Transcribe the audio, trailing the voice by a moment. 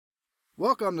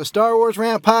Welcome to Star Wars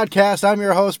Rant Podcast. I'm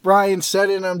your host, Brian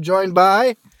Seddon, and I'm joined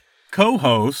by...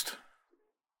 co-host.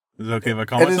 Is it okay if I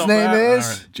call and myself his name that? is?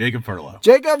 Right. Jacob Furlow.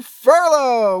 Jacob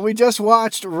Furlow! We just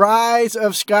watched Rise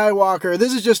of Skywalker.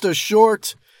 This is just a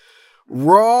short,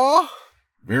 raw...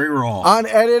 Very raw.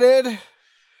 Unedited...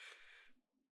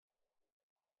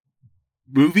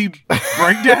 movie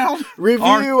breakdown?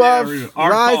 review of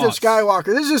Rise of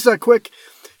Skywalker. This is just a quick,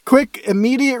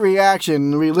 immediate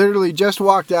reaction. We literally just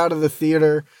walked out of the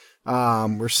theater.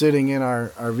 We're sitting in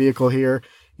our vehicle here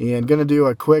and going to do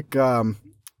a quick,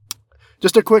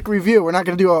 just a quick review. We're not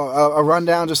going to do a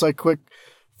rundown, just like quick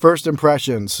first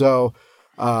impressions. So,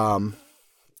 I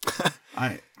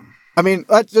mean,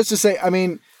 let's just say, are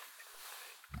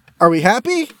we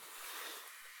happy?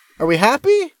 Are we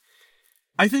happy?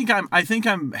 I think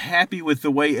I'm happy with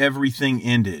the way everything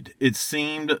ended. It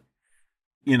seemed,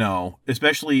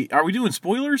 especially, are we doing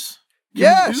spoilers?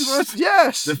 Yes.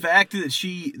 The fact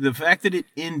that it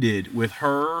ended with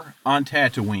her on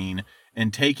Tatooine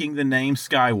and taking the name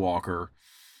Skywalker,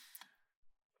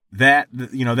 that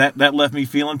left me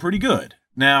feeling pretty good.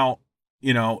 Now,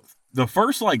 the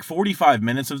first 45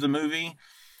 minutes of the movie,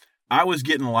 I was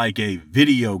getting like a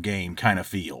video game kind of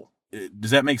feel.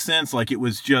 Does that make sense? Like it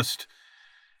was just,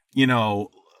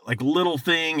 like little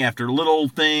thing after little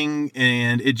thing,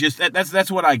 and it just that's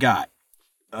what I got.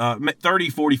 30,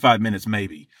 45 minutes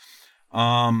maybe.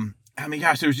 Gosh,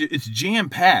 it's jam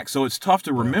packed, so it's tough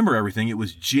to remember everything. It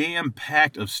was jam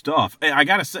packed of stuff. I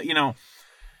gotta say, I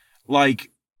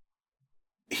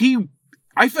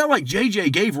felt like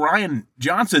JJ gave Rian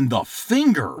Johnson the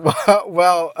finger.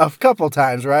 Well, a couple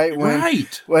times, right?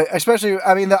 Right. Especially,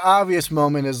 the obvious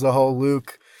moment is the whole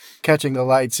Luke catching the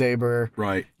lightsaber,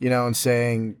 right? And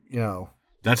saying,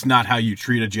 that's not how you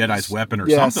treat a Jedi's weapon, or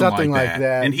something like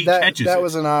that. And he catches it. That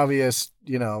was an obvious,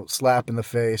 slap in the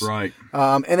face, right?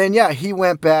 And then he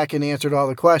went back and answered all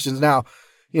the questions. Now,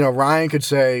 Ryan could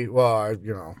say, well,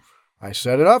 I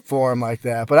set it up for him like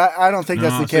that, but I don't think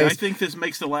that's the case. I think this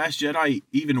makes The Last Jedi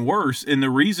even worse, and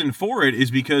the reason for it is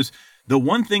because the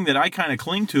one thing that I kind of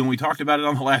cling to, and we talked about it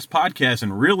on the last podcast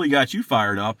and really got you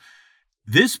fired up,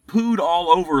 this pooed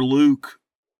all over Luke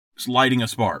lighting a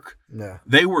spark. Yeah.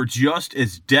 They were just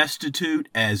as destitute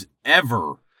as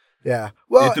ever. Yeah.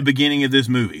 Well, at the beginning of this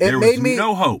movie, there was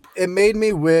no hope. It made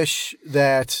me wish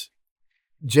that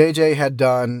JJ had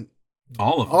done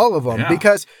all of them yeah.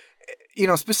 Because,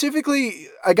 specifically,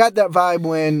 I got that vibe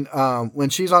when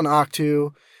she's on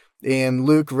Ahch-To and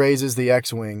Luke raises the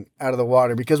X-Wing out of the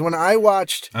water. Because when I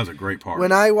watched... That was a great part.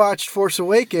 When I watched Force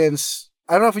Awakens...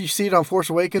 I don't know if you see it on Force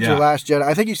Awakens or Last Jedi.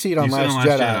 I think you see it on Last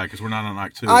Jedi. Because we're not on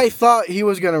Ahch-To. I thought he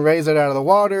was going to raise it out of the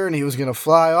water and he was going to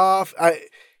fly off.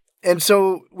 And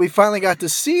so we finally got to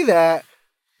see that.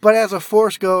 But as a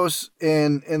Force ghost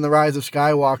in The Rise of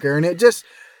Skywalker, and it just,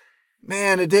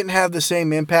 it didn't have the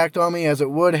same impact on me as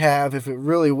it would have if it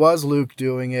really was Luke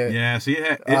doing it. Yeah, see,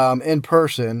 in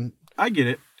person. I get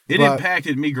it. It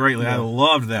impacted me greatly. Yeah. I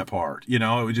loved that part. It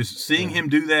was just seeing him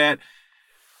do that.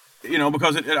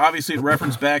 Because it obviously it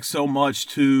referenced back so much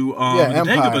to the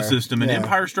Dagobah system and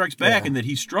Empire Strikes Back, and that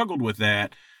he struggled with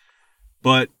that.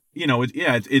 But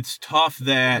it's tough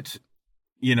that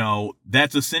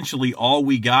that's essentially all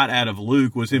we got out of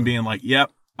Luke was him being like, "Yep,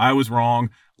 I was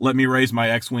wrong. Let me raise my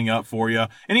X-wing up for you."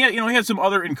 And he had some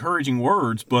other encouraging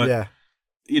words, but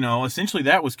essentially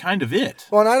that was kind of it.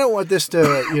 Well, and I don't want this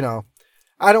to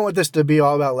I don't want this to be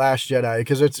all about Last Jedi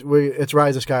because it's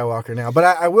Rise of Skywalker now. But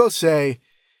I will say.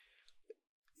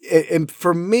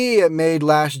 For me, it made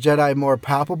Last Jedi more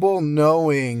palpable,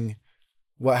 knowing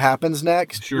what happens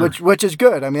next, sure. which is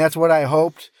good. That's what I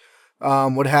hoped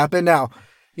would happen. Now,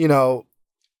 that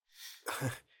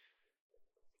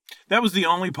was the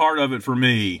only part of it for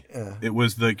me. It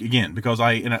was because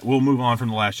we'll move on from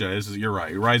The Last Jedi. You're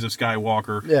right. Rise of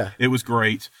Skywalker. Yeah, it was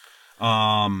great.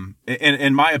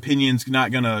 And my opinion's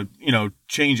not gonna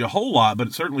change a whole lot,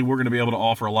 but certainly we're gonna be able to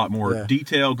offer a lot more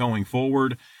detail going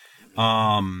forward.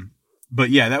 But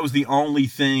that was the only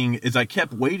thing is I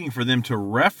kept waiting for them to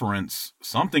reference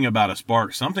something about a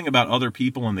spark, something about other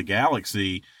people in the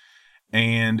galaxy.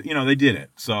 And, they didn't.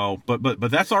 So, but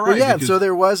that's all right. Well, so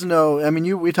there was no,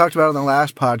 we talked about it on the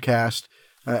last podcast.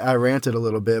 I ranted a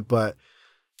little bit, but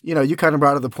you kind of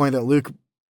brought up the point that Luke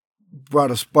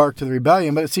brought a spark to the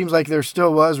rebellion, but it seems like there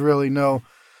still was really no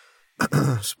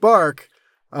spark.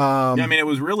 It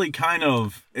was really kind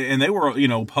of, and they were,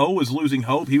 Poe was losing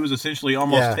hope. He was essentially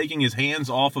almost taking his hands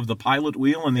off of the pilot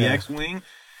wheel in the X-Wing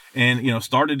and,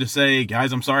 started to say,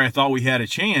 guys, I'm sorry, I thought we had a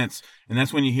chance. And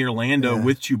that's when you hear Lando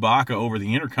with Chewbacca over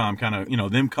the intercom, kind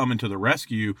of, them coming to the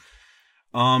rescue.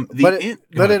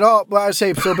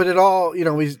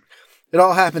 It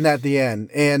all happened at the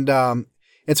end. And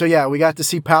so, yeah, we got to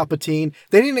see Palpatine.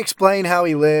 They didn't explain how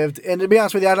he lived. And to be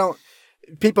honest with you,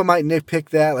 people might nitpick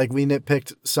that. Like, we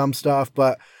nitpicked some stuff,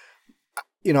 but,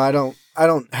 I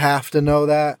don't have to know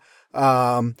that.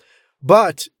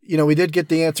 But, we did get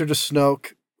the answer to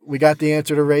Snoke. We got the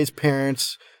answer to Rey's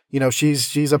parents.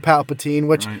 She's a Palpatine,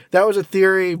 which that was a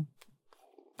theory.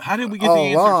 How did we get the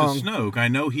answer to Snoke? I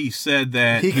know he said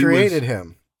that he created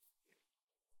him.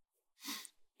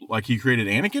 Like he created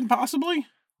Anakin, possibly?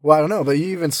 Well, I don't know, but you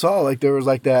even saw there was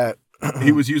that.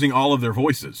 He was using all of their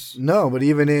voices. No, but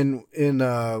even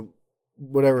in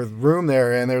whatever room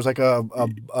they're in, there's a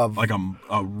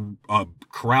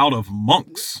crowd of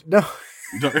monks. No.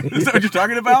 Is that what you're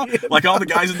talking about? Yeah. Like all the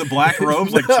guys in the black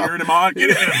robes, cheering him on.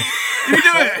 Get him! You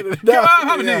can do it! Come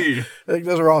on, Palpatine! Yeah. I think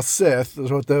those are all Sith.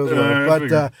 Is what those were.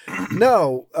 But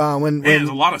no, when there's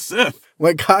a lot of Sith.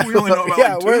 When Kylo, we only know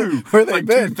about where they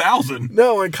been? 2,000.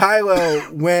 No, when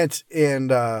Kylo went and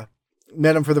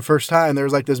met him for the first time, there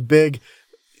was this big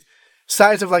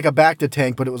size of a Bacta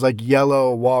tank, but it was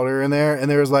yellow water in there,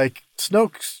 and there was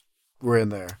Snoke's were in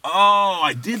there. Oh,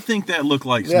 I did think that looked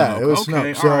like Snoke. Yeah, it was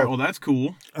Snoke. All right, well, that's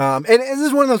cool. And this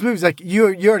is one of those movies, you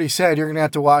already said, you're going to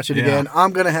have to watch it again.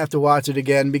 I'm going to have to watch it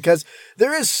again because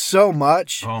there is so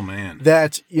much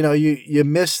that, you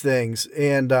miss things.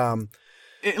 And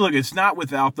look, it's not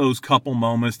without those couple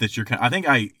moments that you're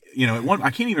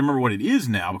I can't even remember what it is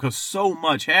now because so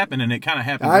much happened and it kind of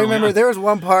happened. I remember there was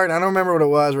one part, I don't remember what it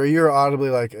was, where you were audibly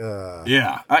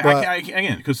Yeah.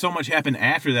 Again, because so much happened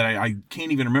after that, I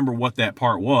can't even remember what that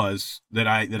part was that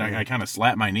I kind of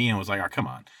slapped my knee and was like, oh, come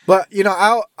on. But,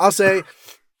 I'll say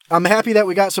I'm happy that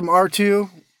we got some R2.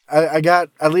 I got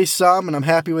at least some, and I'm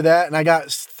happy with that. And I got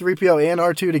 3PO and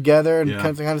R2 together and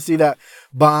kind of see that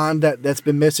bond that's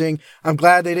been missing. I'm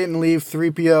glad they didn't leave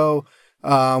 3PO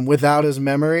without his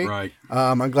memory. Right.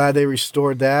 I'm glad they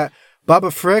restored that.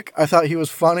 Bubba Frick, I thought he was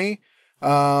funny.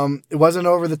 It wasn't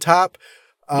over the top.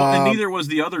 And neither was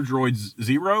the other droids,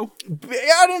 Zero.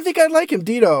 I didn't think I'd like him.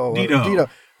 Dito.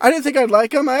 I didn't think I'd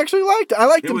like him. I actually liked him. I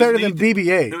liked him better than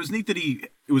BB-8. It was neat that it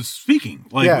was speaking.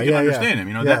 We can understand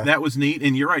him. That was neat.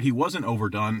 And you're right, he wasn't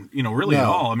overdone, really at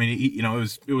all. I mean, it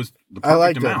was the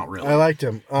perfect amount, really. I liked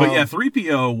him. But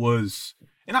 3PO was...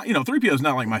 And 3PO is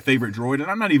not my favorite droid, and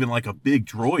I'm not even a big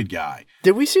droid guy.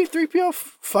 Did we see 3PO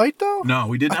fight though? No,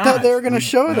 we did not. I thought they were going to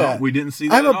show that. We didn't see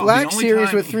that. I have a Black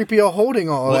Series with 3PO holding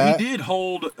all of that. Well, he did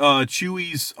hold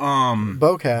Chewie's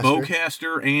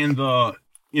bowcaster and the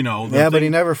but he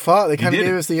never fought. They kind of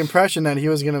gave us the impression that he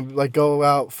was going to go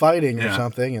out fighting or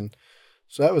something, and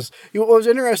so that was. What was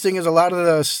interesting is a lot of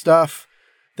the stuff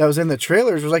that was in the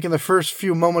trailers was in the first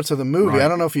few moments of the movie. Right. I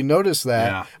don't know if you noticed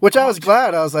that, which I was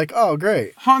glad. I was like, oh,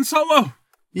 great. Han Solo.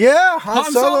 Yeah,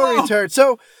 Han Solo returned.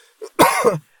 So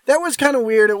that was kind of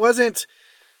weird. It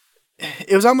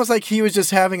was almost like he was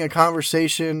just having a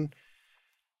conversation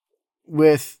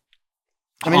with,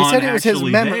 he said it was his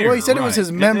memory. Well, he said it was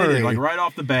his memory. Right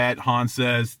off the bat, Han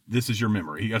says, this is your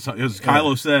memory.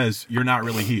 Kylo says, you're not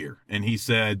really here. And he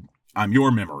said, I'm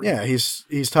your memory. Yeah,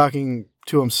 he's talking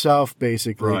to himself,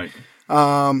 basically. Right.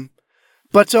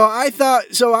 But so I thought,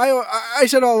 I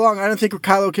said all along, I don't think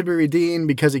Kylo could be redeemed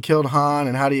because he killed Han,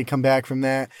 and how do you come back from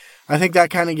that? I think that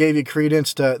kind of gave you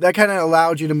credence that kind of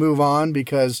allowed you to move on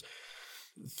because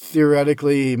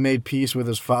theoretically he made peace with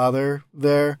his father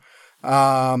there.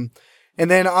 And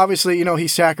then obviously, he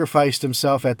sacrificed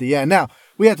himself at the end. Now,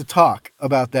 we have to talk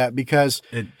about that because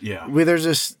there's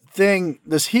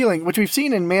this healing, which we've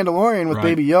seen in Mandalorian with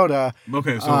Baby Yoda.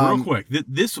 Okay, so real quick,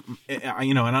 this, and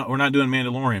we're not doing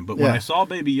Mandalorian, but when I saw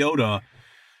Baby Yoda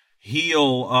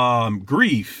heal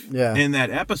Greef in that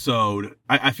episode,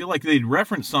 I feel like they'd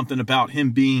referenced something about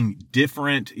him being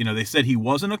different. They said he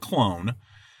wasn't a clone,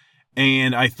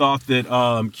 and I thought that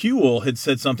Kuel had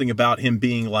said something about him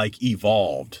being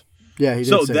evolved. Yeah, he did.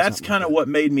 So that's kind of what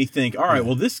made me think, all right,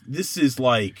 well, this is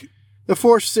the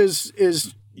Force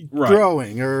is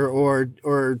growing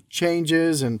or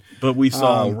changes, but we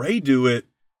saw Rey do it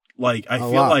I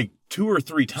feel like 2 or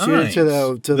 3 times to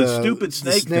the stupid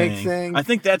snake thing. I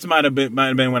think that's might have been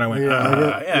when I went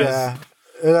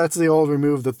that's the old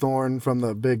remove the thorn from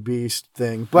the big beast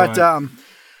thing. But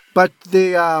but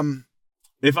the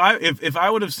if I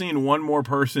would have seen one more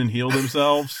person heal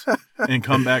themselves and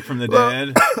come back from the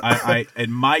dead, it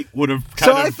might would have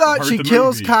I thought she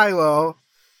kills Kylo.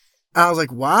 I was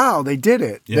like, wow, they did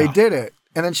it. Yeah. They did it.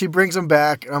 And then she brings him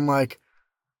back, and I'm like,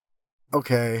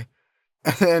 okay.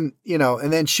 And then,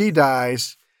 and then she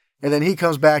dies, and then he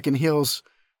comes back and heals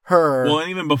her. Well, and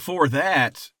even before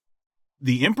that,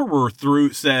 the Emperor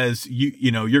says,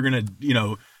 you're going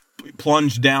to,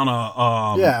 plunged down a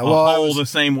hole the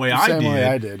same way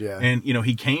I did. Yeah. And,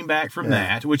 he came back from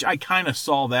that, which I kind of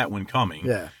saw that one coming.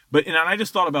 Yeah. But, and I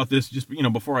just thought about this just,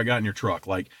 before I got in your truck.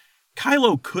 Like,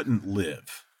 Kylo couldn't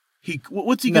live.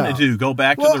 What's he going to do? Go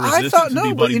back to the Resistance and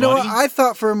be buddy-buddy? What? I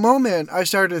thought for a moment, I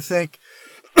started to think,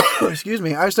 excuse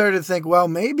me, well,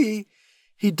 maybe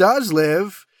he does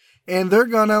live and they're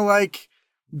going to,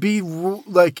 be,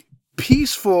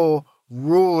 peaceful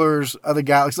rulers of the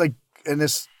galaxy. And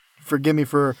this, forgive me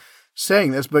for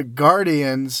saying this, but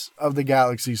guardians of the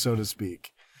galaxy, so to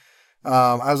speak.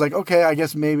 I was like, okay, I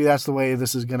guess maybe that's the way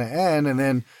this is going to end. And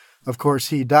then, of course,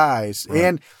 he dies.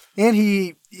 Right. And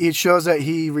it shows that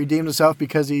he redeemed himself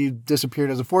because he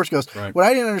disappeared as a Force ghost. Right. What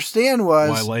I didn't understand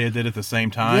was why Leia did at the same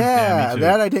time. Yeah,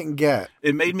 that I didn't get.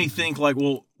 It made me think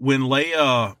when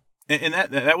Leia, and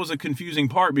that was a confusing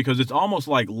part because it's almost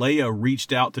like Leia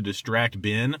reached out to distract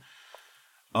Ben.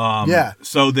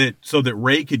 So that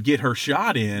Rey could get her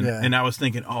shot in. Yeah. And I was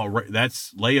thinking,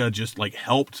 that's Leia just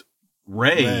helped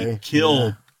Rey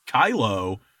kill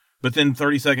Kylo. But then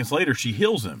 30 seconds later, she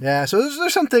heals him. Yeah, so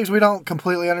there's some things we don't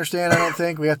completely understand, I don't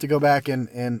think. We have to go back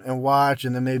and watch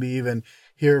and then maybe even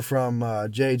hear from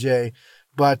JJ.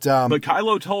 But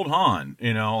Kylo told Han,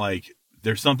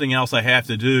 there's something else I have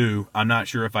to do. I'm not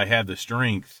sure if I have the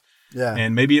strength. Yeah.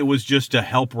 And maybe it was just to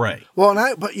help Rey. Well,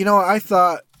 I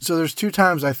thought, so there's 2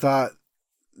 times I thought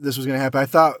this was going to happen. I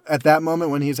thought at that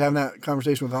moment when he was having that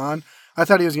conversation with Han, I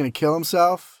thought he was going to kill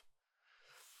himself.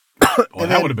 Well,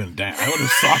 that would have been That would have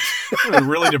sucked. That would have been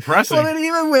really depressing. Well, then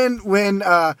even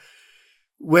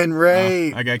when Rey,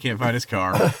 that guy can't find his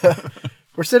car.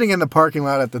 We're sitting in the parking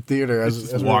lot at the theater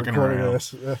as we're walking around.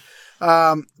 This.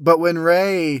 But when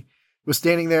Rey was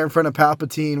standing there in front of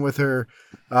Palpatine with her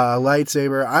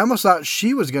lightsaber, I almost thought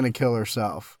she was going to kill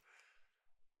herself.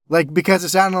 Because it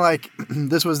sounded like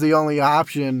this was the only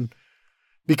option,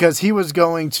 because he was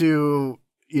going to,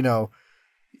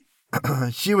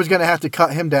 she was going to have to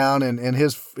cut him down, and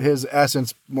his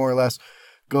essence more or less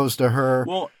goes to her.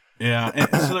 Well, yeah. And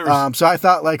so, there was... so I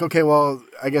thought okay, well,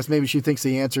 I guess maybe she thinks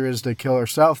the answer is to kill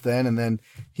herself then, and then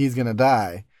he's going to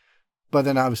die. But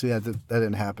then obviously that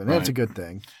didn't happen. And it's a good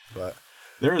thing. But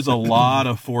there is a lot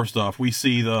of Force stuff. We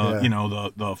see the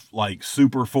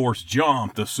super Force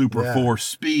jump, the super Force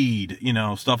speed,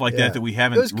 stuff like that we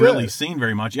haven't really seen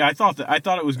very much. Yeah, I thought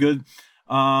it was good.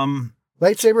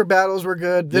 Lightsaber battles were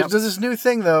good. There's this new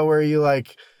thing though where you you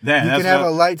can have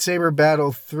a lightsaber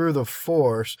battle through the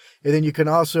Force, and then you can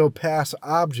also pass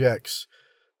objects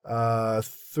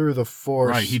through the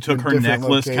Force. Right, he took her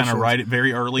necklace kind of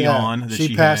very early on. That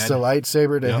she passed the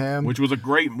lightsaber to him, which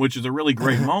is a really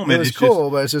great moment. It was cool,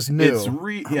 but it's just new.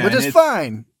 Which is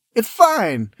fine. It's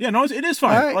fine. Yeah, no, it is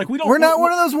fine. Right? We're not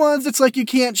one of those ones that's you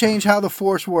can't change how the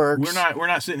Force works. We're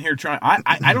not sitting here trying.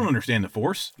 I don't understand the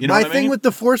Force. You know My what I mean? thing with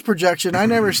the Force projection, I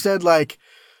never said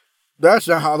that's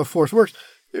not how the Force works.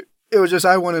 It was just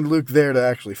I wanted Luke there to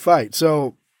actually fight.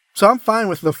 So I'm fine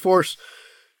with the Force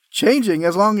changing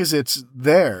as long as it's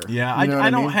there. Yeah, I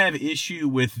don't have issue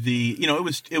with the.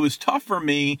 It was tough for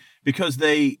me because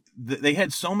they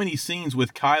had so many scenes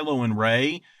with Kylo and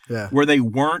Rey where they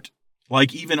weren't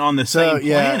even on the same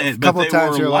planet, but they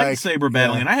were lightsaber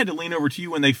battling. And I had to lean over to you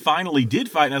when they finally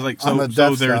did fight, and I was like,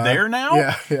 so they're there now?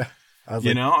 Yeah, yeah. I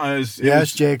was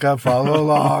yes, Jacob, follow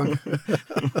along.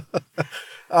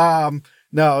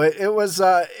 No, it was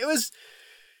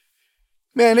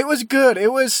man, it was good.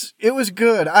 It was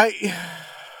good. I'll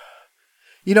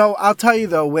tell you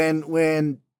though,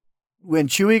 when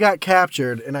Chewie got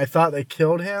captured and I thought they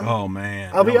killed him. Oh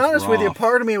man. I'll be honest with you,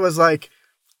 part of me was like,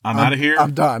 I'm out of here.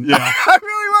 I'm done. Yeah. I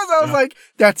really was. I was like,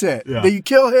 that's it. Yeah. Did you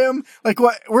kill him?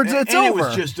 What? It's over. It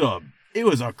was just it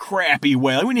was a crappy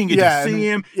way. We didn't get to see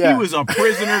him. Yeah. He was a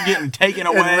prisoner getting taken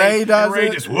away. And Rey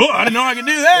just, I didn't know I could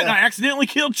do that. And I accidentally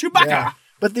killed Chewbacca. Yeah.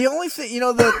 But the only thing,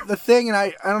 the thing, and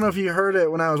I don't know if you heard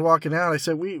it when I was walking out, I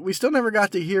said, we still never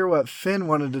got to hear what Finn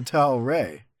wanted to tell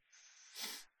Rey.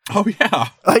 Oh, yeah.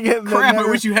 Crap, I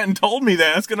wish you hadn't told me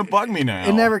that. That's going to bug me now.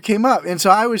 It never came up. And so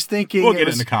I was thinking... We'll get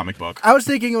it in the comic book. I was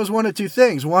thinking it was one of 2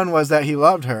 things. One was that he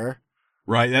loved her.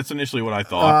 Right, that's initially what I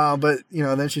thought. But,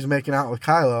 then she's making out with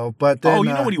Kylo. But then... Oh,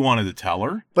 you know what he wanted to tell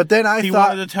her? But then he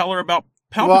wanted to tell her about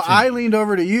Palpatine. Well, I leaned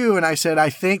over to you and I said, I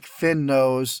think Finn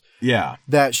knows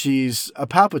that she's a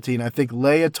Palpatine. I think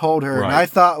Leia told her. Right. And I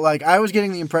thought, I was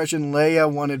getting the impression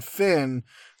Leia wanted Finn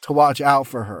to watch out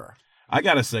for her. I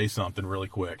got to say something really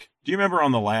quick. Do you remember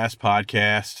on the last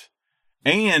podcast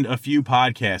and a few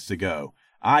podcasts ago,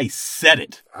 I said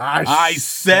it. I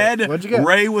said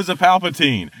Rey was a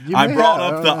Palpatine. I brought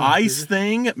up the ice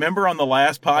thing. Remember on the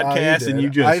last podcast, and you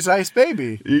just ice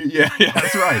baby. Yeah,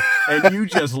 that's right. And you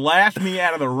just laughed me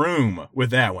out of the room with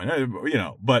that one.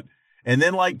 But and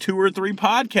then like 2 or 3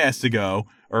 podcasts ago,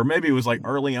 or maybe it was like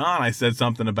early on, I said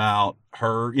something about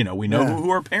her. We know who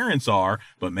her parents are,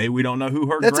 but maybe we don't know who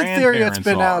her grandparents are. That's a theory that's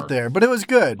been out there, but it was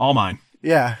good. All mine.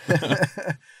 Yeah.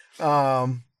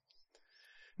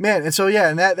 Man, and so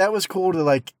and that was cool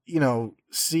to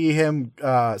see them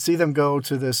go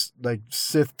to this like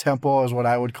Sith temple is what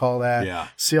I would call that. Yeah.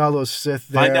 See all those Sith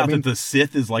there. Find out that the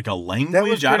Sith is like a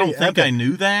language. I don't think I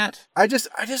knew that. I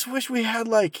just wish we had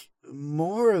like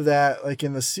more of that like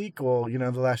in the sequel,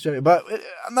 The Last Jedi. But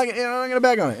I'm not gonna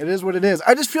bag on it. It is what it is.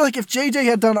 I just feel like if JJ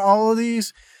had done all of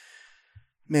these,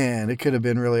 man, it could have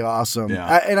been really awesome.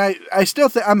 Yeah. I still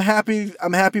think I'm happy.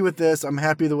 I'm happy with this. I'm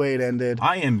happy the way it ended.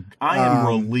 I am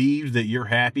relieved that you're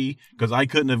happy because I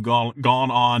couldn't have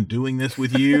gone on doing this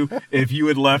with you if you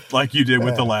had left like you did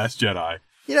with The Last Jedi.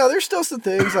 There's still some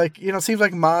things like it seems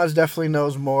like Maz definitely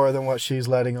knows more than what she's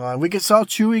letting on. We saw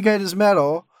Chewie get his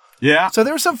medal. Yeah. So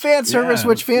there was some fan service,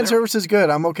 which fan service is good.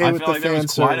 I'm okay with the fan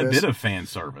service. I feel like there was quite a bit of fan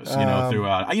service,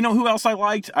 throughout. Who else I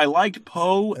liked? I liked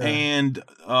Poe and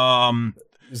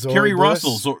Carrie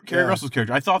Russell's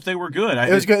character. I thought they were good.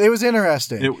 It was good. It was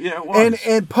interesting. It was.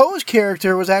 And Poe's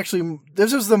character was actually,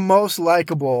 this was the most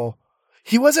likable.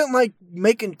 He wasn't like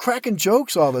cracking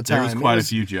jokes all the time. There was quite a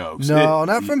few jokes. No,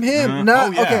 not from him.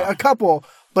 Okay, a couple,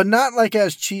 but not like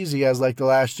as cheesy as like The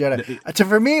Last Jedi.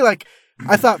 For me, like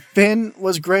I thought Finn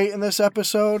was great in this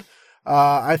episode.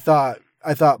 I thought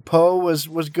Poe was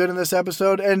good in this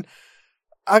episode, and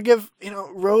I'll give,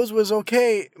 Rose was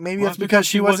okay. Maybe that's because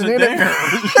she wasn't in there.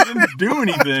 She didn't do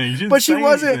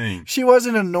anything. She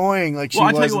wasn't annoying like she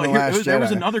was in The Last Jedi. There was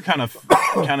another kind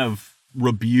of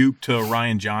rebuke to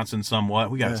Rian Johnson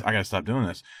somewhat. I gotta stop doing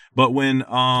this. But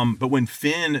when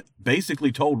Finn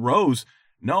basically told Rose,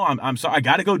 no, I'm sorry. I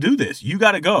got to go do this. You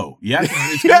got to go. Yeah,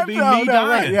 it's going to be me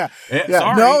dying. Right,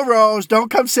 sorry. No, Rose,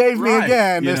 don't come save me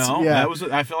again. That was.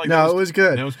 I felt like it was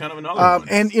good. That was kind of another one.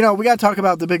 And we got to talk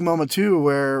about the big moment too,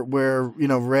 where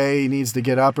Rey needs to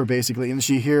get up her basically, and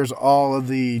she hears all of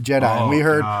the Jedi. And we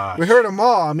heard them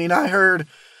all. I mean, I heard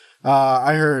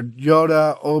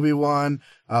Yoda, Obi-Wan.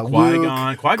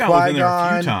 Qui-Gon. Qui-Gon was in there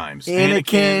a few times.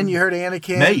 Anakin. You heard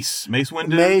Anakin. Mace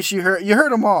Windu. Mace. You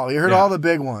heard them all. You heard all the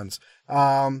big ones.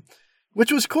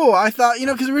 Which was cool. I thought,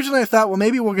 because originally I thought, well,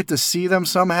 maybe we'll get to see them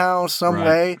somehow, some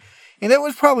way. And that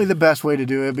was probably the best way to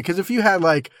do it, because if you had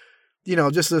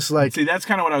just this like... See, that's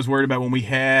kind of what I was worried about when we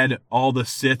had all the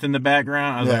Sith in the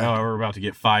background. I was like, we're about to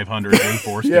get 500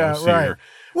 A-Force ghosts here.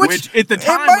 Which at the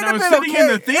time when I was sitting in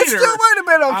the theater, it still might have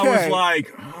been okay. I was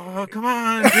like, oh, come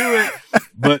on, do it.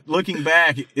 But looking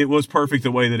back, it was perfect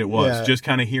the way that it was. Just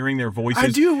kind of hearing their voices. I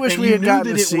do wish we had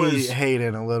gotten to see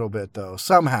Hayden a little bit, though,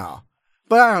 somehow.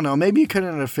 But I don't know. Maybe you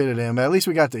couldn't have fitted in, but at least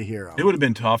we got to hear him. It would have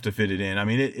been tough to fit it in. I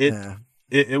mean,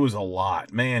 it was a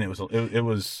lot, man. It was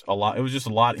a lot. It was just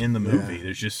a lot in the movie.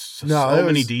 There's just so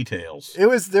many details. There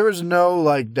was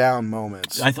no down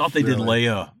moments. I thought they did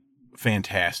Leia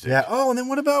fantastic. Yeah. Oh, and then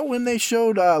what about when they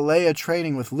showed Leia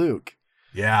training with Luke?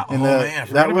 Yeah. Man,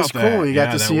 that was cool. You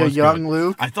got to see a young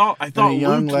Luke. I thought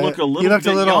Luke looked a little bit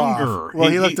younger. Off.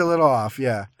 Well, he looked a little off.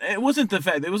 Yeah. It wasn't the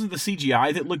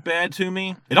CGI that looked bad to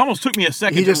me. It almost took me a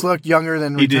second. He just looked younger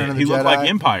than Return of the Jedi. He looked like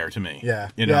Empire to me. Yeah.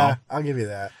 Yeah, I'll give you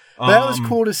that. But that was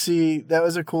cool to see. That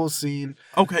was a cool scene.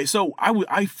 Okay, so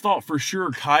I thought for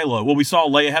sure Kylo. Well, we saw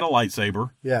Leia had a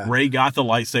lightsaber. Yeah. Rey got the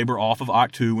lightsaber off of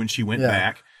Ahch-To when she went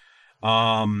back.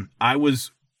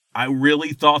 I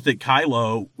really thought that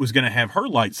Kylo was going to have her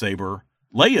lightsaber,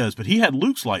 Leia's, but he had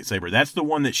Luke's lightsaber. That's the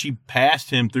one that she passed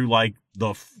him through, like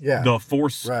the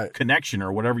Force connection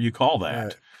or whatever you call that.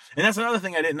 Right. And that's another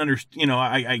thing I didn't understand.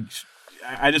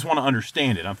 I just want to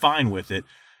understand it. I'm fine with it.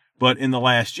 But in The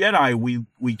Last Jedi,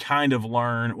 we kind of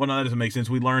learn. Well, no, that doesn't make sense.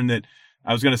 We learned that.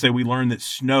 I was going to say we learned that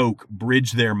Snoke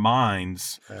bridged their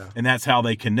minds, and that's how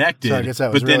they connected. So I guess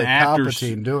that was really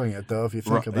Palpatine doing it, though, if you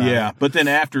think about it. Yeah, but then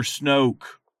after Snoke,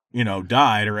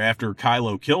 died, or after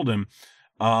Kylo killed him,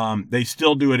 they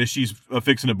still do it as she's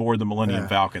fixing to board the Millennium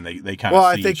Falcon. They kind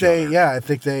of see each other. I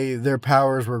think their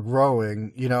powers were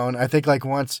growing, and I think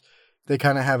once they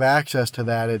kind of have access to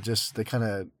that, they kind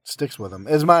of sticks with them.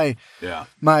 Is my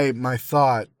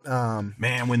thought.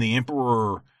 Man, when the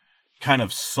Emperor kind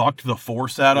of sucked the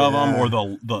Force out of him, or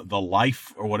the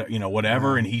life, or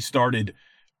whatever, and he started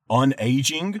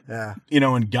unaging,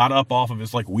 and got up off of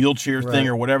his wheelchair thing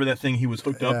or whatever that thing he was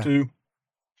hooked up to.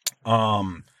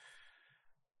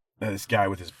 This guy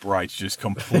with his brights just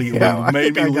completely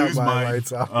made me lose my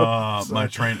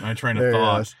train of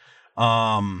thought.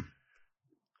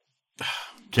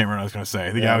 Can't remember what I was going to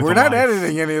say. We're not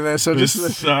editing any of this, so just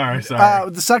sorry.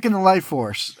 Sucking the life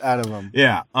force out of them.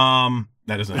 Yeah.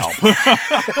 That doesn't help.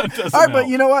 All right, but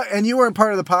you know what? And you weren't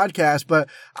part of the podcast, but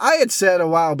I had said a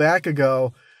while back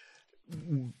ago.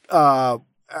 I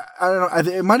don't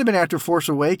know. It might have been after Force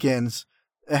Awakens.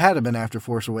 It had to have been after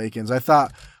Force Awakens. I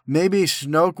thought maybe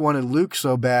Snoke wanted Luke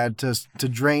so bad to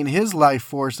drain his life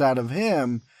force out of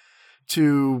him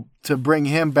to bring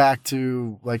him back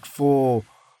to like full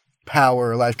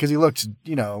power life, because he looks,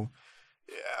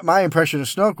 my impression of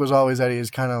Snoke was always that he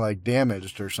was kind of like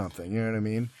damaged or something. You know what I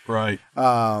mean? Right.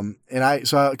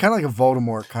 So kind of like a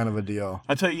Voldemort kind of a deal.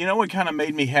 I tell you, what kind of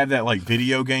made me have that like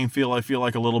video game feel? I feel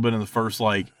like a little bit in the first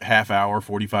like half hour,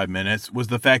 45 minutes was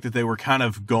the fact that they were kind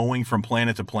of going from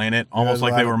planet to planet, almost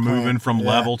like they were moving from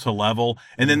level to level,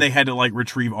 and then they had to like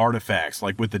retrieve artifacts,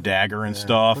 like with the dagger and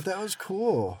stuff. But that was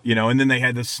cool. And then they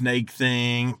had the snake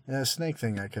thing. Yeah, the snake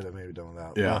thing I could have maybe done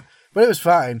without. Yeah, but it was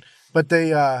fine. But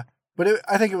they.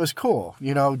 I think it was cool,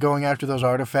 going after those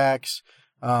artifacts.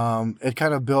 It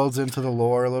kind of builds into the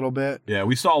lore a little bit. Yeah,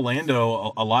 we saw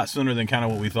Lando a lot sooner than kind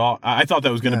of what we thought. I thought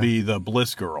that was going to be the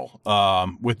Bliss girl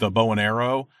with the bow and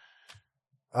arrow.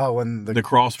 Oh, when the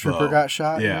crossbow trooper got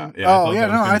shot? Yeah.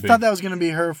 I thought that was going to be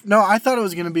her. No, I thought it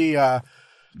was going to be...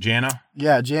 Jannah?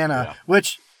 Yeah, Jannah,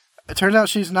 which it turns out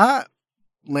she's not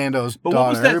Lando's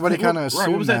daughter. Everybody kind of assumed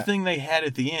what was that thing they had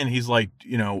at the end? He's like,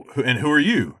 and who are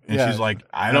you? And she's like,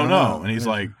 I don't know. And he's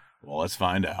like, well, let's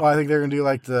find out. Well, I think they're going to do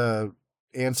like the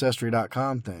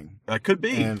Ancestry.com thing. That could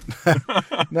be. No,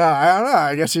 I don't know.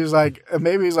 I guess he's like,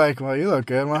 maybe he's like, well, you look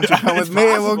good. Why don't you come with me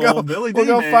and we'll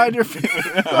go find your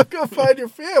family. We'll go find your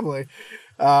family.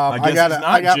 I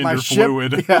got my ship.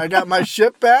 Fluid. Yeah, I got my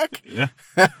ship back. Yeah,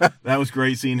 that was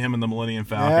great seeing him in the Millennium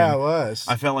Falcon. Yeah, it was.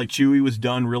 I felt like Chewie was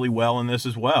done really well in this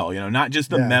as well. Not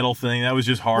just the metal thing. That was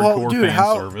just hardcore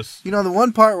fan service. The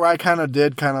one part where I kind of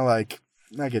like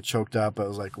not get choked up, but I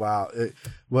was like, wow, it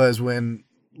was when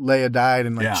Leia died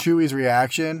and Chewie's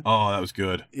reaction. Oh, that was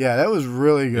good. Yeah, that was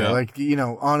really good. Yeah. Like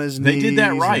on his knees. They did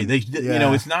that right.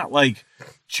 It's not like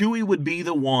Chewie would be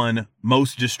the one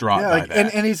most distraught by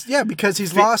that. And he's because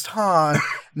he's lost Han,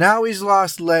 now he's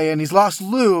lost Leia, and he's lost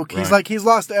Luke. Right. He's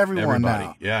lost everybody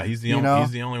now. Yeah, he's the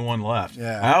only one left.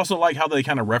 Yeah. I also like how they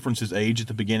kind of reference his age at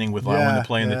the beginning with when they're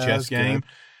playing the chess game. Good.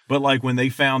 But like when they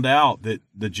found out that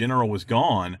the general was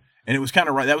gone, and it was kind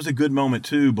of right. That was a good moment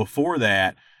too. Before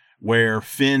that, where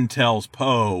Finn tells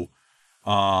Poe,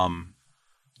 Leia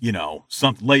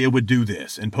would do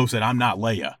this, and Poe said, "I'm not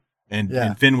Leia."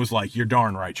 And Finn was like, "You're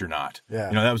darn right, you're not." Yeah.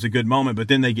 That was a good moment. But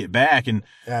then they get back, and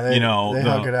they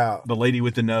hug it out. The lady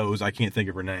with the nose, I can't think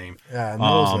of her name. Yeah,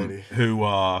 nose lady.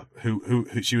 Who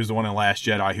she was the one in Last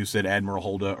Jedi who said Admiral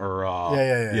Holda or all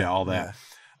that.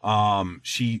 Yeah.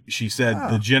 She said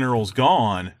the general's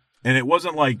gone, and it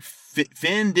wasn't like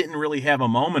Finn didn't really have a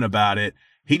moment about it.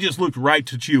 He just looked right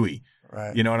to Chewie.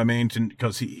 Right. You know what I mean?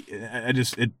 Because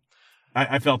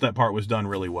I felt that part was done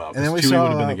really well. And then Chewie would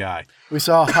have been the guy. We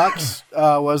saw Hux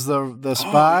was the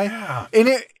spy. Yeah. And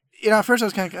it, at first I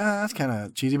was kind of, that's kind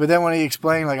of cheesy. But then when he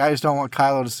explained, like, I just don't want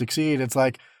Kylo to succeed, it's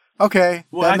like, okay,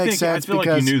 that makes sense. I feel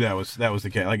like you knew that was the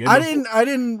case. Like, I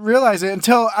didn't realize it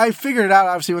until I figured it out.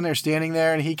 Obviously, when they were standing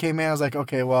there and he came in, I was like,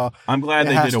 okay, well, I'm glad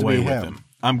they did away with him.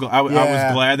 I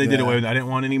was glad they did away with it. I didn't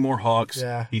want any more Hux.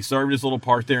 Yeah. He served his little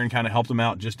part there and kind of helped him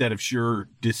out just out of sheer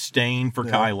disdain for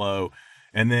Kylo.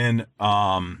 And then,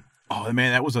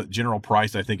 that was a General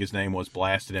Price, I think his name was,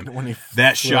 blasted him. When he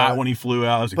shot when he flew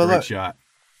out, was a great shot.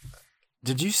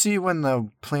 Did you see when the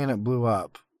planet blew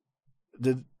up?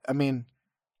 It looked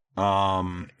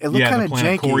kind of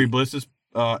janky. Corey Bliss's.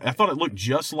 I thought it looked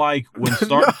just like when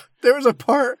Star. No, there was a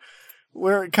part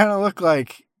where it kind of looked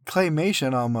like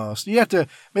claymation almost. You have to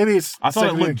I thought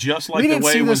it looked just like the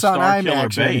way when Star Killer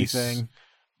Base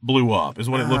blew up. Is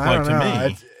what it looked like to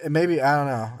me. Maybe I don't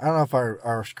know. I don't know if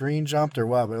our screen jumped or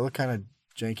what, but it looked kind of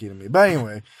janky to me. But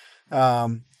anyway,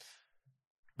 but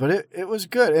it was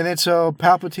good. And then so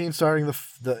Palpatine starting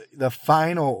the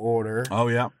final order. Oh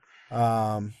yeah.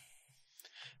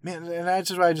 Man, and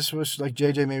that's why I just wish like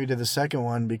JJ maybe did the second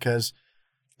one, because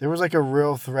there was like a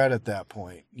real threat at that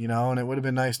point, and it would have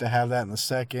been nice to have that in the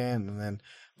second, and then,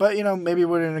 but maybe we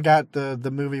wouldn't have got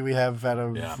the movie we have out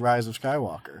of Rise of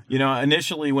Skywalker.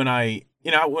 Initially when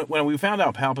when we found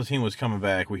out Palpatine was coming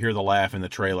back, we hear the laugh in the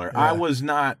trailer. Yeah. I was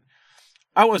like,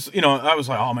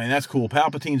 oh man, that's cool.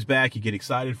 Palpatine's back. You get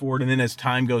excited for it. And then as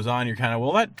time goes on, you're kind of,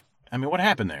 well, I mean, what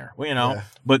happened there? Well, you know, Yeah.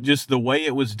 but just the way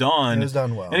it was done. It was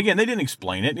done well. And again, they didn't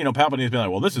explain it. You know, Palpatine's been like,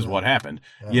 well, this is what happened.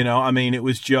 Yeah. You know, I mean, it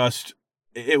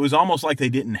was almost like they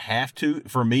didn't have to,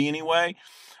 for me anyway.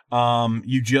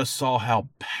 You just saw how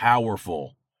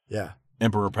powerful Yeah.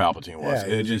 Emperor Palpatine was.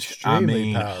 Yeah, it was just,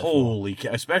 extremely powerful. holy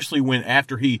cow. Especially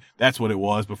that's what it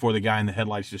was before the guy in the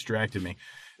headlights distracted me.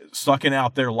 Sucking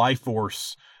out their life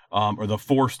force, or the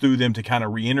force through them to kind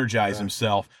of re-energize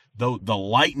himself. The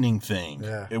lightning thing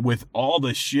with all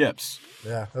the ships.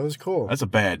 Yeah, that was cool. That's a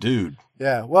bad dude.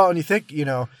 Yeah. Well, and you think, you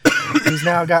know, he's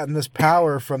now gotten this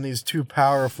power from these two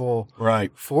powerful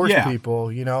force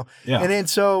people, you know. Yeah. And then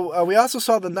so we also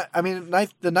saw the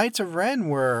Knights of Ren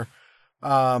were,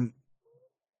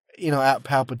 you know, at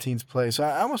Palpatine's place.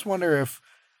 I almost wonder if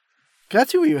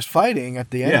that's who he was fighting at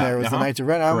the end. There was the Knights of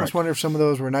Ren. I almost wonder if some of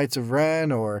those were Knights of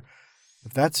Ren, or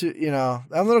if that's, you know,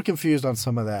 I'm a little confused on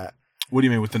some of that. What do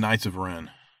you mean with the Knights of Ren?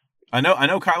 I know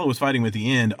Kylo was fighting at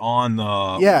the end on the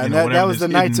and that was the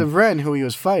Knights of Ren who he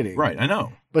was fighting. Right, I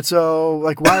know. But so,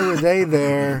 like, why were they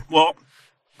there? Well,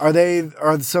 Well,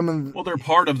 they're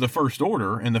part of the First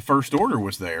Order, and the First Order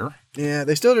was there. Yeah,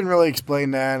 they still didn't really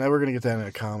explain that. And we're gonna get that in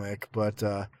a comic, but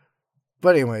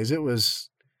anyways, it was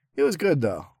good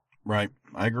though. Right,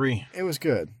 I agree. It was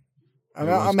good.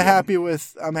 I'm happy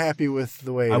with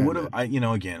the way it ended.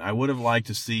 I would have liked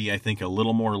to see, I think, a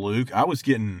little more Luke. I was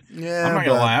getting, I'm not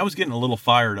gonna lie, I was getting a little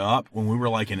fired up when we were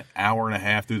like an hour and a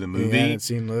half through the movie. I hadn't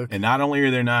seen Luke. And not only are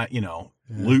there not, you know,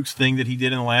 Luke's thing that he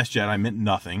did in The Last Jedi meant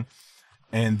nothing.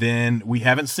 And then we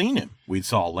haven't seen him. We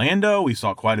saw Lando, we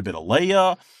saw quite a bit of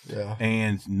Leia,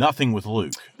 and nothing with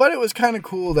Luke. But it was kind of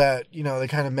cool that, you know, they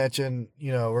kind of mentioned,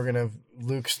 you know,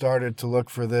 Luke started to look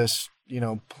for this, you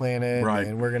know, planet,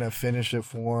 and we're going to finish it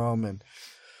for him. And,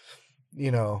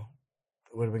 you know,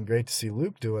 it would have been great to see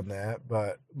Luke doing that.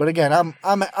 But again, I'm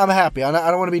happy. I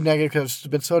don't want to be negative because it's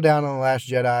been so down on The Last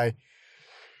Jedi.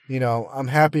 You know, I'm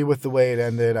happy with the way it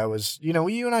ended. I was, you know,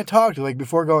 you and I talked, like,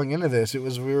 before going into this,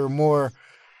 we were more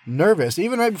nervous.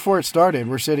 Even right before it started,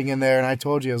 we're sitting in there and I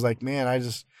told you, I was like, man, I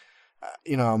just,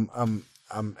 you know,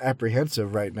 I'm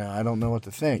apprehensive right now. I don't know what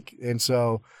to think. And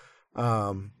so,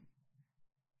 I'm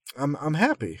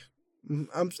happy.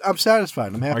 I'm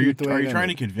satisfied. I'm happy with the way it ended. Are you trying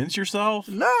to convince yourself?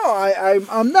 No,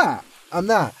 I'm not. I'm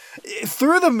not.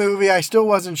 Through the movie, I still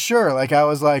wasn't sure. Like, I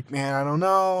was like, man, I don't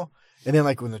know. And then,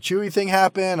 like, when the Chewie thing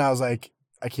happened, I was like,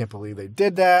 I can't believe they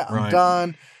did that. I'm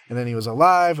done. And then he was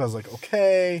alive. I was like,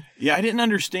 okay. Yeah, I didn't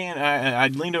understand. I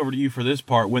leaned over to you for this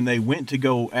part. When they went to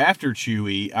go after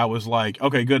Chewie, I was like,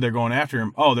 okay, good, they're going after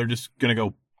him. Oh, they're just going to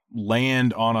go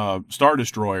land on a Star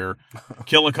Destroyer,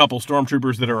 kill a couple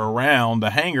stormtroopers that are around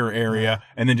the hangar area,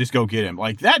 and then just go get him.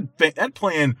 Like, that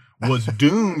plan was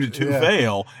doomed to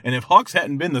fail. And if Hux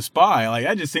hadn't been the spy, like,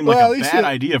 that just seemed like a bad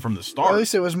idea from the start. At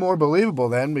least it was more believable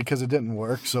then because it didn't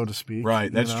work, so to speak.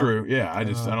 Right, that's true. Yeah, I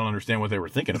don't understand what they were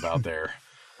thinking about there.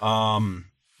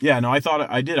 I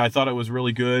thought it was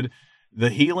really good. The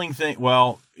healing thing,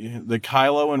 well, the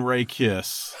Kylo and Rey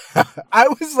kiss. I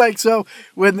was like, so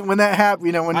when that happened,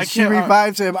 you know, when she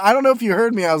revives him, I don't know if you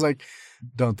heard me. I was like,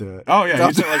 don't do it. Oh, yeah,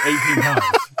 you said it like 18 times.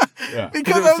 Yeah.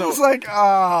 Because I was like,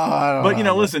 I don't know. But, you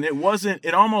know, listen,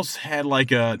 it almost had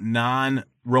like a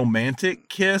non-romantic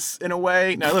kiss in a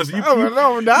way. Now, listen,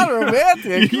 no, not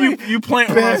romantic. you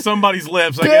plant one on somebody's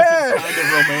lips, I guess it's kind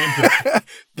of romantic.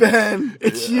 Ben,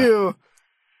 it's you.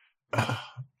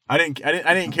 I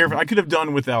didn't care I could have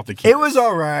done without the kiss. It was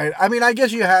all right. I mean, I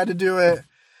guess you had to do it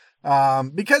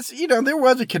because, you know, there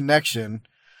was a connection.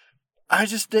 I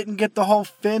just didn't get the whole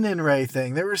Finn and Rey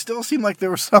thing. Still seemed like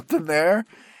there was something there.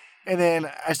 And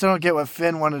then I still don't get what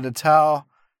Finn wanted to tell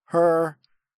her.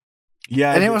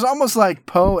 Yeah. And it was almost like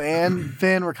Poe and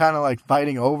Finn were kind of like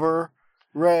fighting over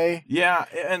Rey. Yeah.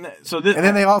 And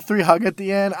then they all three hug at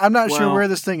the end. I'm not sure where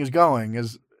this thing is going.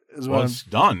 It's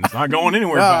done. It's not going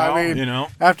anywhere. No, pal, I mean, you know,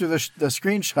 after the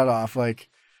screen shut off, like,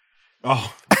 you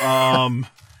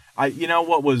know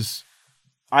what was,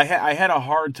 I had a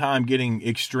hard time getting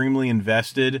extremely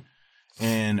invested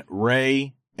in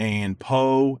Rey and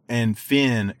Poe and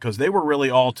Finn because they were really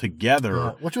all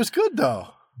together, which was good though.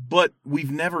 But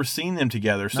we've never seen them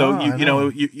together, so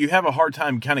you have a hard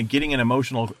time kind of getting an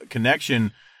emotional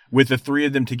connection with the three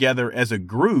of them together as a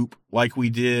group, like we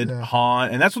did Han,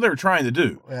 and that's what they were trying to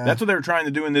do. Yeah. That's what they were trying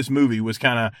to do in this movie, was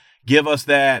kind of give us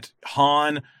that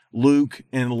Han, Luke,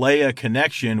 and Leia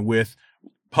connection with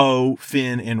Poe,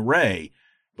 Finn, and Rey.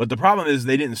 But the problem is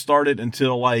they didn't start it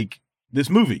until, like, this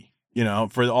movie, you know,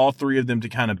 for all three of them to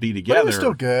kind of be together. But it was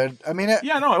still good. I mean, it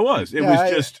was. It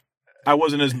was just, I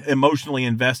wasn't as emotionally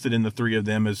invested in the three of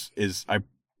them as I,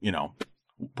 you know,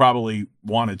 probably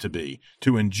wanted to be,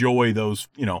 to enjoy those,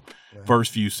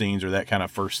 first few scenes or that kind of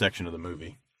first section of the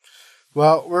movie.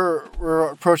 Well, we're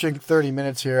approaching 30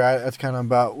 minutes here. That's kind of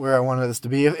about where I wanted this to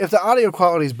be. If the audio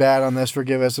quality is bad on this,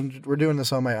 forgive us. We're doing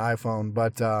this on my iPhone,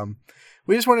 but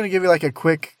we just wanted to give you like a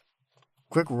quick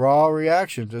raw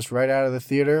reaction, just right out of the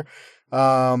theater.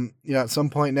 At some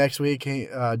point next week,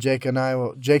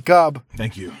 Jacob,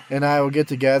 thank you, and I will get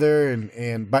together,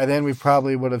 and by then we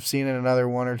probably would have seen it another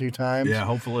 1 or 2 times. Yeah,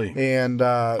 hopefully. And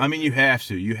you have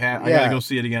to. I gotta go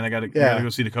see it again. I gotta go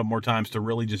see it a couple more times to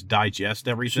really just digest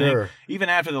everything. Sure. Even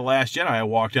after The Last Jedi, I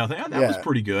walked out thinking, that was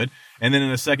pretty good. And then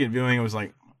in the second viewing, it was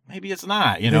like, maybe it's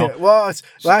not. Yeah, well,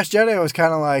 Last Jedi was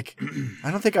kind of like, I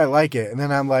don't think I like it, and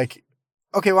then I'm like,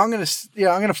 okay, well, I'm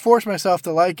gonna force myself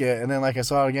to like it, and then like I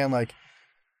saw it again, like,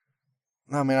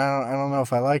 I mean, I don't know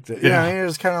if I liked it. Yeah, it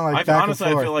was kind of like back honestly,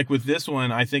 and forth. I feel like with this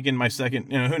one, I think in my second,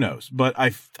 who knows? But I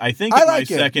think in my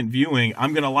second viewing,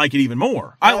 I'm gonna like it even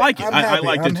more. I like it. I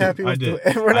liked it too. Happy with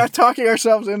it. We're not talking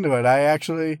ourselves into it. I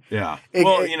actually. Yeah.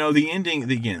 The ending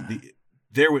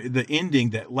the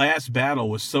ending, that last battle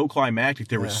was so climactic.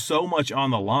 There was so much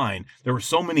on the line. There were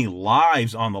so many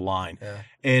lives on the line. Yeah.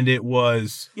 And it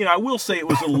was, I will say it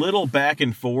was a little back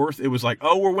and forth. It was like,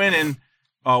 oh, we're winning.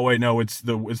 Oh, wait, no, it's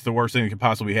the worst thing that could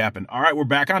possibly happen. All right, we're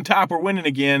back on top. We're winning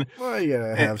again. Well, you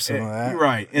gotta have some of that.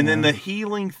 Right. And then the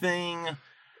healing thing,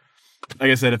 like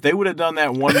I said, if they would have done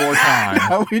that one more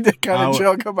time. We did kind of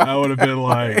joke about I would have been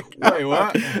like, wait,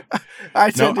 what? I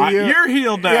said to you. You're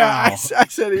healed now. Yeah, I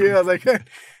said to you, I was like,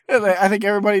 I think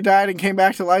everybody died and came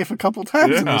back to life a couple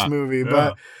times in this movie.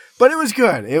 But it was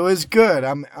good. It was good.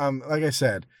 I'm like I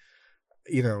said,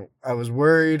 I was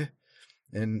worried.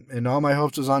 And all my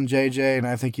hopes was on JJ, and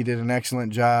I think he did an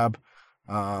excellent job.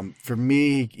 For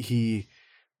me,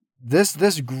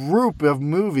 this group of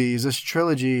movies, this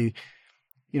trilogy,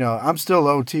 I'm still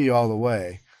OT all the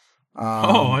way.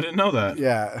 I didn't know that.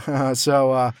 Yeah.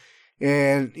 So, I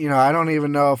don't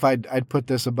even know if I'd put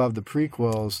this above the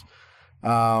prequels.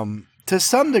 To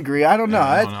some degree, I don't know.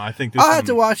 I don't know. I think I'll have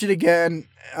to watch it again.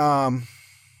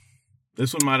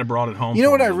 This one might have brought it home. You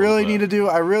know what I really need to do?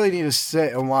 I really need to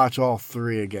sit and watch all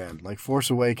 3 again, like Force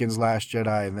Awakens, Last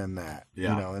Jedi, and then that.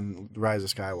 Yeah. And Rise of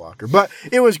Skywalker. But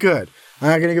it was good. I'm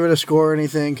not gonna give it a score or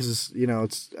anything because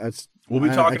it's. We'll be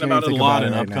talking about it a lot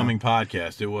in upcoming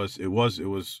podcasts. It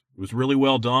was really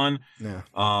well done. Yeah.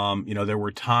 There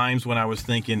were times when I was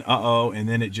thinking, and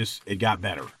then it got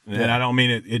better. And I don't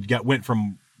mean it went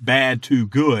from bad to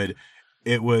good.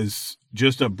 It was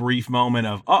just a brief moment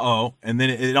of and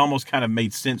then it almost kind of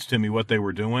made sense to me what they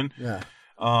were doing. Yeah.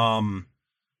 And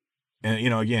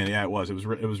again, it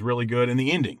was really good. And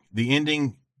the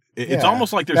ending, it's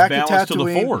almost like there's Back balance to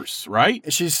the Force, right?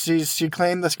 She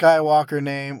claimed the Skywalker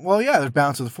name. Well, yeah, there's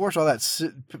balance to the Force. All that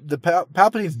the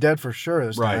Palpatine's dead for sure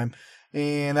this time,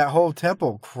 and that whole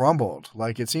temple crumbled.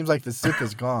 Like it seems like the Sith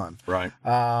is gone. Right.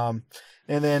 And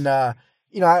then I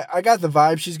got the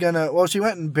vibe she's gonna. Well, she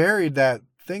went and buried that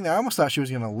thing there. I almost thought she was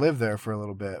going to live there for a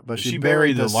little bit, but she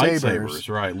buried the lightsabers,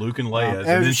 right? Luke and Leia's,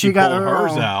 and then she got pulled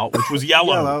hers out, which was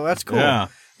yellow. Yellow, that's cool. Yeah,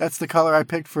 that's the color I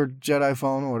picked for Jedi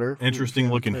Fallen Order. Interesting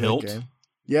looking hilt.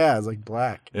 Yeah, it's like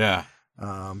black. Yeah.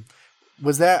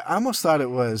 Was that? I almost thought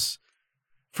it was.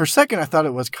 For a second, I thought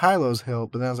it was Kylo's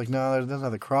hilt, but then I was like, no, there's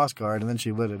another cross guard, and then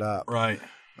she lit it up. Right.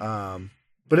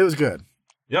 But it was good.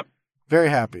 Yep. Very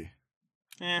happy.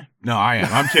 No, I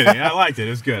am. I'm kidding. I liked it.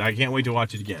 It was good. I can't wait to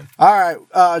watch it again. All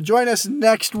right. Join us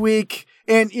next week.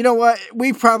 And you know what?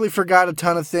 We probably forgot a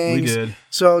ton of things. We did.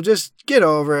 So just get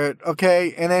over it,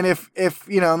 okay? And then if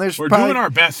there's we're doing our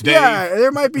best, Dave. Yeah,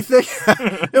 there might be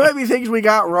things we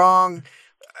got wrong.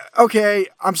 Okay,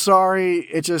 I'm sorry.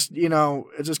 It's just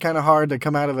kind of hard to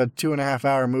come out of a 2.5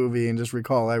 hour movie and just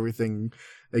recall everything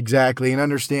exactly and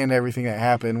understand everything that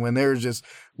happened when there's just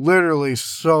literally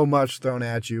so much thrown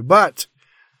at you. But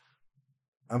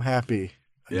I'm happy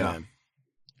again. Yeah.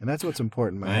 And that's what's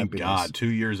important, Thank happiness. God, 2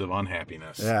 years of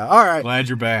unhappiness. Yeah, all right. Glad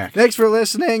you're back. Thanks for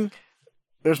listening.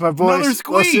 There's my voice. Another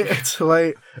squeak. It's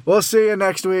late. We'll see you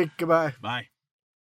next week. Goodbye. Bye.